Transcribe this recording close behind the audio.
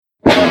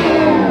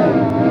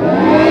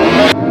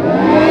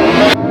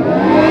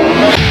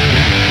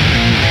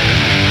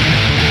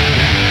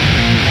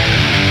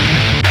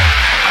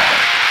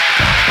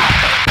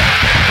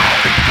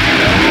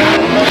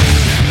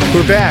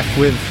We're back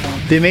with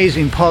the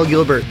amazing Paul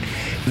Gilbert.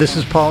 This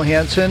is Paul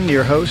Hansen,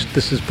 your host.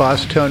 This is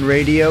Boss Tone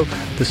Radio,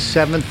 the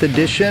 7th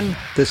edition.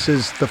 This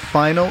is the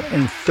final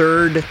and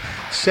third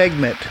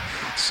segment.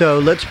 So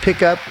let's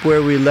pick up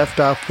where we left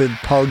off with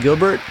Paul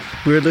Gilbert.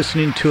 We were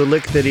listening to a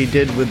lick that he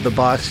did with the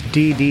Boss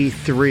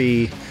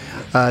DD3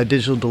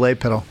 digital delay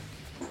pedal.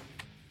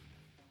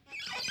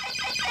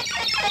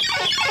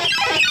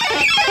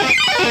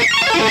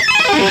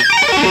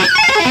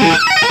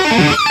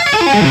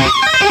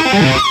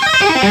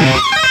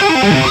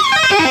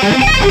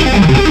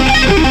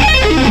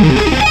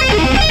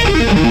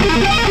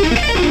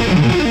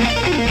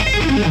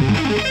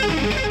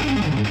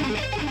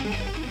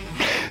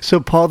 So,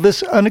 Paul,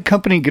 this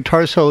unaccompanied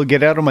guitar solo,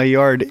 "Get Out of My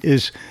Yard,"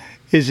 is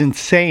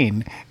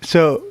insane.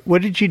 So,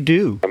 what did you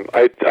do?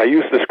 I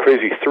used this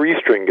crazy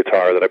 3-string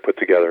guitar that I put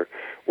together,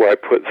 where I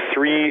put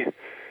 3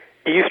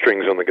 E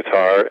strings on the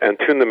guitar and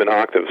tuned them in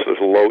octaves. So there's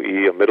a low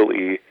E, a middle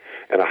E,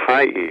 and a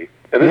high E.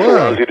 And this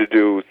allows you to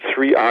do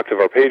 3-octave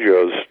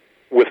arpeggios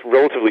with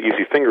relatively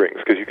easy fingerings,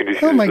 because you can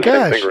just use the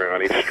same fingering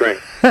on each string.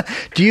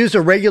 Do you use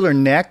a regular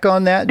neck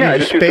on that? Yeah, I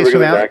just use a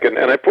regular neck, and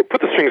I put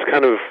the strings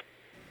kind of,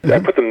 I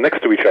put them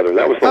next to each other.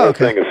 That was the whole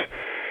thing,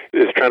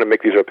 is trying to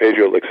make these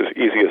arpeggio licks as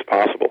easy as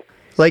possible.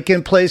 Like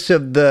in place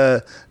of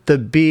the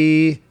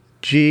B,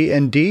 G,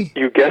 and D?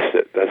 You guessed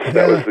it.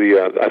 That was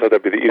I thought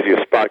that'd be the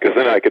easiest spot, because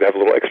then I could have a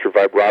little extra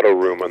vibrato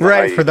room on the high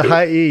E. Right, for the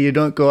high E, you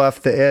don't go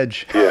off the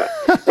edge. Yeah.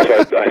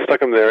 So I stuck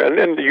them there,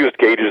 and used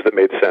gauges that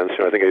made sense.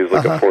 I think I used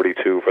like a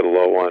 42 for the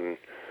low one.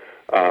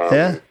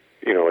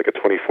 Like a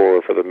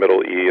 24 for the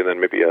middle E, and then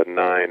maybe a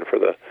 9 for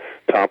the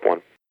top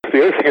one.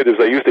 The other thing is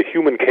I used a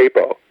human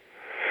capo,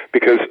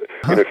 because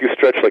if you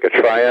stretch like a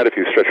triad, if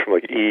you stretch from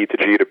like E to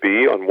G to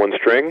B on one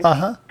string,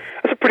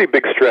 that's a pretty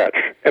big stretch.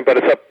 But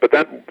it's up. But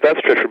that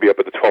stretch would be up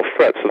at the 12th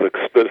fret, so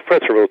the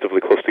frets are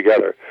relatively close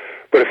together.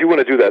 But if you want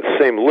to do that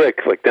same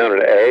lick like down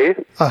at A,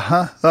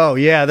 oh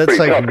yeah, that's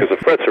pretty like tough, because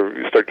the frets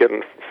you start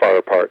getting far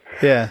apart.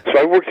 Yeah. So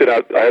I worked it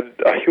out. I had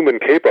a human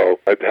capo.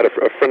 I had a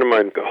friend of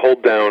mine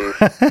hold down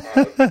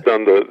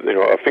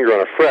a finger on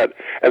a fret,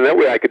 and that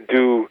way I could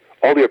do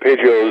all the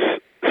arpeggios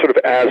sort of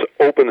as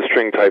open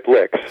string type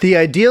licks. The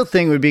ideal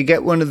thing would be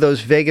get one of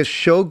those Vegas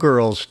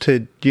showgirls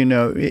to, in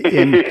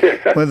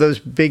one of those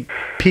big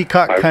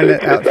peacock kind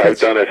of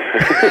outfits. I've done it.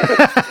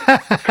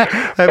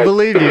 I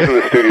believe you. This was in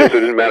the studio, so it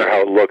didn't matter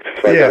how it looked.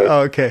 So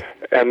okay.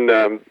 And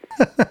and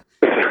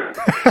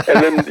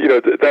then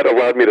that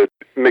allowed me to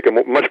make a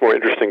much more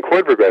interesting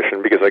chord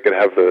progression, because I could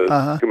have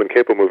the human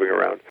capo moving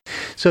around.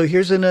 So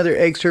here's another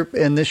excerpt,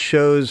 and this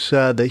shows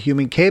the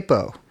human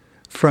capo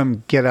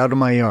from "Get Out of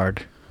My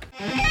Yard."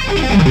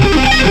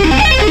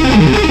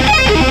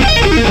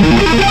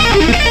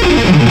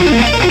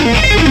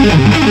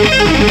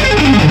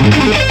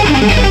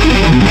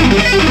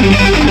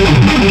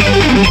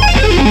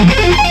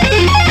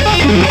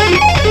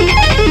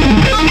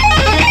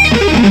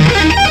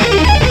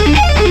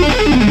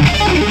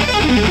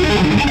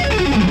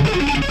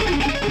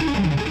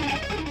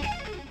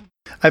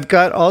 I've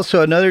got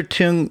also another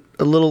tune,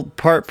 a little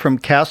part from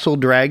Castle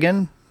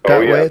Dragon.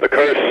 The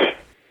Curse.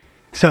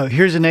 So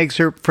here's an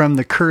excerpt from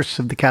The Curse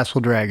of the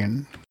Castle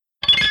Dragon.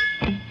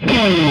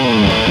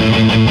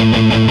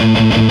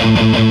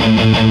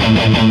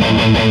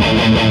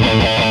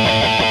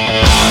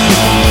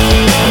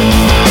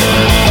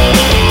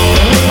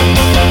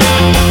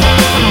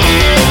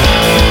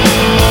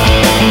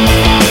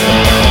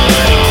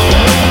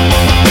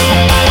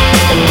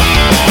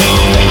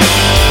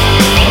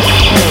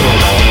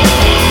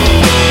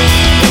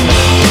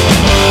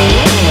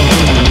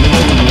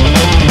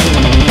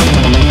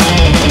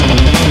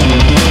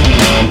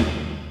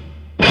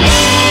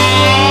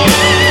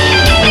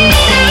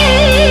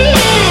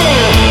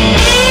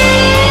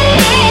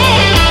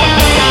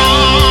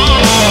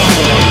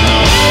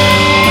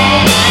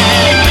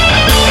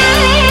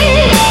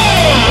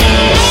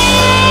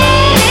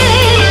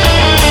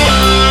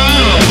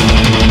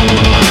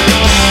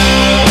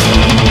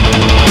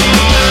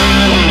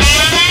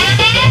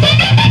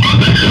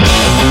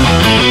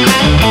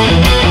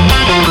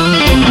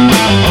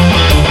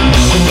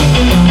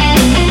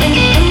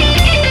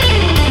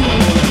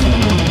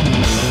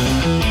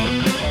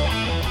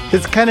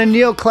 It's kind of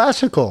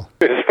neoclassical.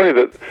 It's funny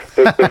that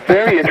the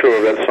very intro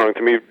of that song,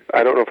 to me,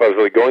 I don't know if I was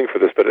really going for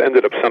this, but it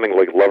ended up sounding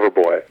like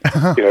Loverboy.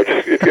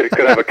 It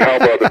could have a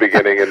cowbell at the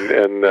beginning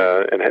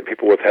and had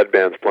people with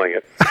headbands playing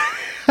it.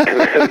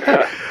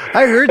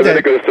 I heard that. And then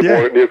it goes to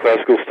more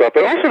neoclassical stuff.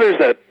 But also there's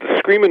that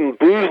screaming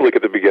blues lick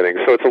at the beginning.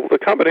 So it's a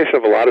combination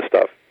of a lot of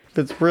stuff.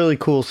 That's really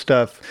cool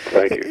stuff.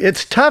 Thank you.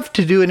 It's tough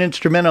to do an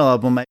instrumental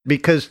album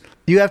because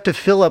you have to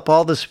fill up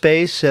all the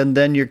space, and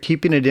then you're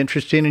keeping it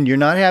interesting, and you're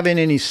not having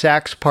any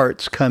sax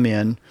parts come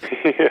in.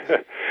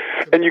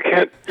 And you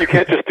can't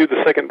just do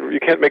the second. You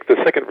can't make the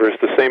second verse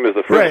the same as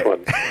the first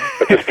one,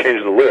 but just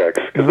change the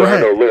lyrics, because there are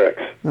no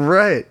lyrics.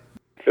 Right.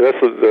 And that's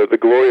the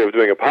glory of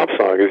doing a pop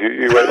song, is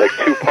you write like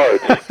 2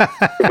 parts,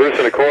 a verse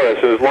and a chorus,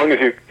 and as long as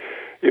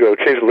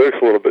change the lyrics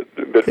a little bit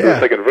for the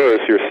second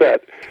verse, you're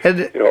set. And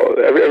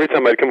every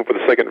time I'd come up with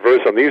a second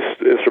verse on these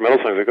instrumental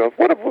songs, I go,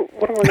 what am I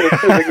going to do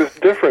to make this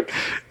different?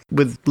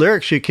 With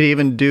lyrics, you could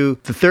even do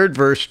the third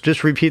verse,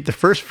 just repeat the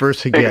first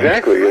verse again.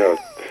 Exactly,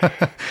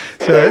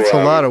 So it's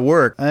a lot of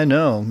work. I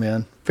know,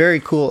 man. Very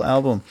cool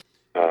album.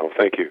 Oh,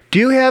 thank you. Do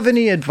you have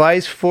any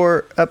advice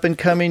for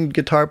up-and-coming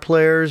guitar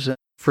players,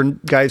 for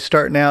guys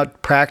starting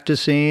out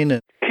practicing?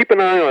 Keep an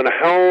eye on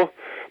how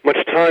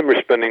much time you're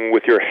spending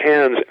with your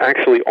hands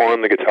actually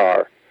on the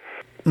guitar.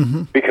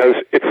 Mm-hmm. Because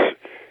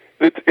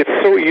it's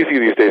so easy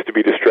these days to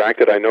be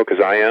distracted. I know, because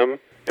I am.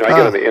 I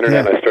get on the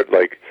internet and I start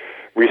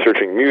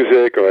researching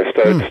music, or I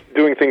start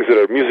doing things that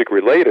are music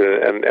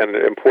related and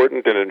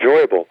important and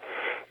enjoyable.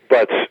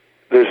 But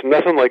there's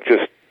nothing like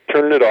just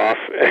turning it off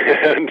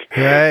and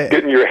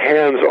getting your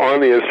hands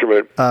on the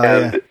instrument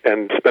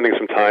and spending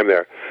some time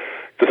there.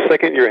 The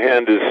second your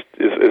hand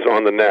is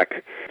on the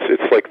neck,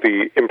 it's like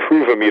the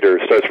improve-o-meter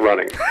starts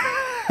running.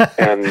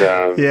 And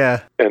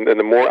and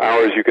the more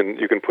hours you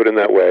can put in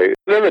that way,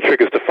 then the trick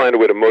is to find a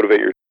way to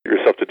motivate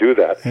yourself to do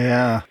that.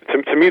 Yeah.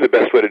 To me, the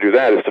best way to do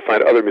that is to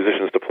find other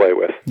musicians to play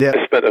with. Yeah.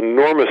 I spent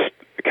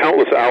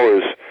countless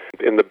hours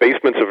in the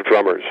basements of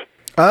drummers.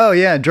 Oh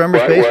yeah,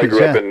 drummers' basements.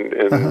 Where I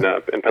grew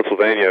up in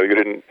Pennsylvania, you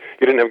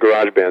didn't have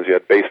garage bands; you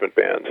had basement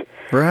bands.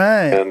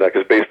 Right. And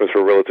because basements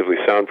were relatively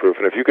soundproof,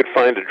 and if you could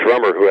find a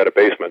drummer who had a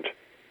basement,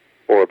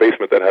 or a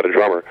basement that had a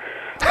drummer,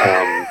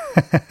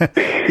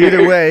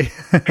 either way,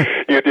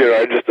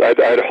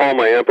 I'd haul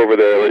my amp over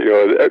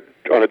there,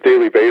 on a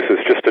daily basis,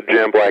 just to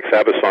jam Black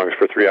Sabbath songs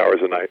for 3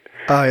 hours a night.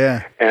 Oh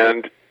yeah.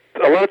 And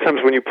a lot of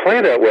times when you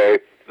play that way,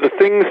 the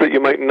things that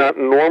you might not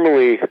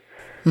normally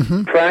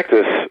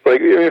practice,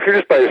 if you're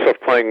just by yourself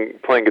playing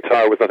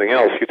guitar with nothing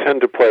else, you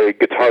tend to play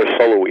guitar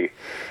solo-y.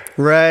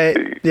 Right.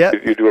 Yeah.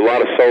 You do a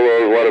lot of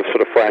solos, a lot of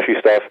sort of flashy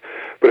stuff.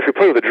 But if you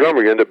play with a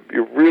drummer,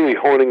 you're really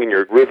honing in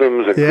your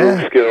rhythms and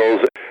groove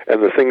skills,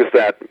 and the things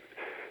that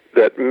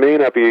may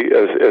not be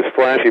as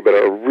flashy, but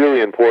are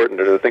really important,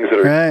 and are the things that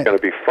are going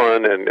to be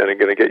fun and are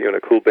going to get you in a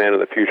cool band in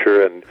the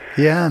future, and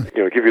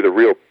give you the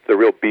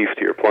real beef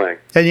to your playing.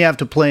 And you have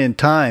to play in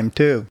time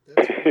too.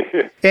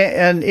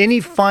 And any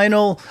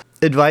final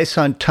advice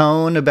on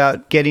tone,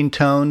 about getting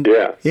toned?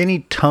 Yeah. Any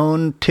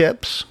tone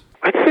tips?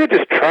 I'd say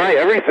just try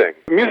everything.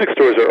 Music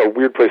stores are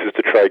weird places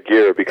to try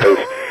gear, because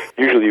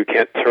usually you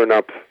can't turn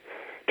up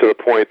to the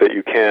point that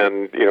you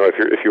can,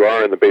 if you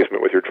are in the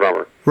basement with your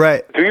drummer.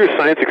 Right. Do your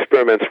science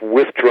experiments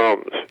with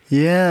drums.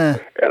 Yeah.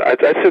 And I'd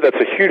say that's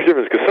a huge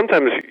difference, because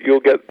sometimes you'll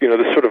get,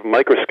 this sort of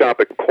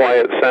microscopic,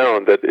 quiet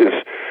sound that is,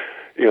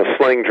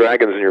 slaying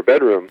dragons in your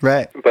bedroom.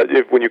 Right. But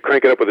when you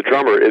crank it up with a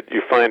drummer,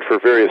 you find for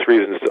various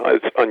reasons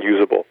it's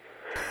unusable.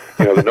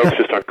 The notes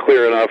just aren't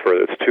clear enough, or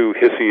it's too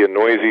hissy and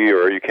noisy,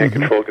 or you can't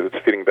control it because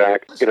it's feeding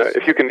back.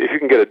 If you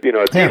can get a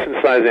decent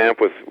sized amp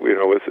with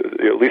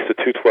at least a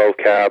 212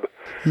 cab,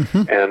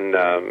 and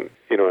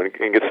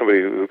and get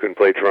somebody who can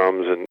play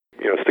drums, and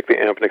stick the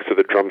amp next to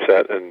the drum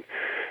set and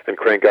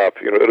crank up,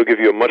 it'll give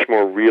you a much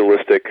more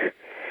realistic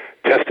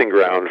testing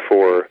ground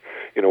for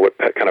what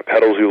kind of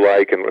pedals you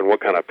like, and what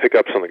kind of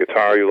pickups on the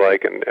guitar you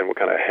like, and what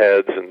kind of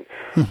heads and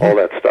all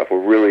that stuff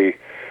will really.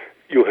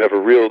 You'll have a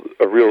real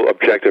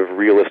objective,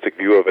 realistic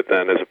view of it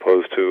then, as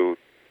opposed to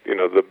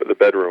the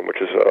bedroom, which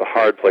is a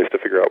hard place to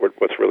figure out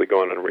what's really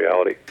going on in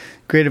reality.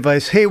 Great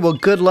advice. Hey, well,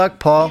 good luck,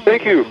 Paul.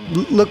 Thank you.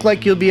 Look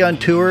like you'll be on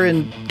tour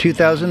in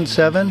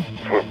 2007.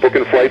 We're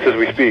booking flights as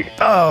we speak.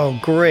 Oh,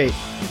 great!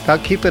 I'll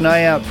keep an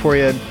eye out for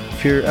you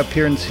if you're up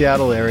here in the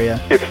Seattle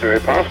area. It's very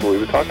possible. We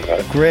would talk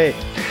about it. Great.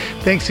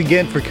 Thanks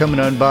again for coming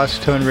on Boss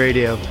Tone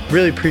Radio.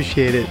 Really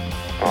appreciate it.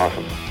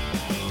 Awesome.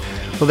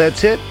 Well,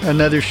 that's it.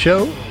 Another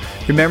show.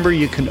 Remember,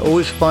 you can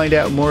always find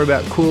out more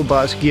about Cool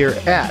Boss gear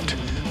at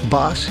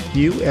bossus.com.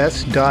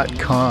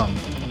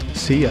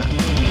 See ya.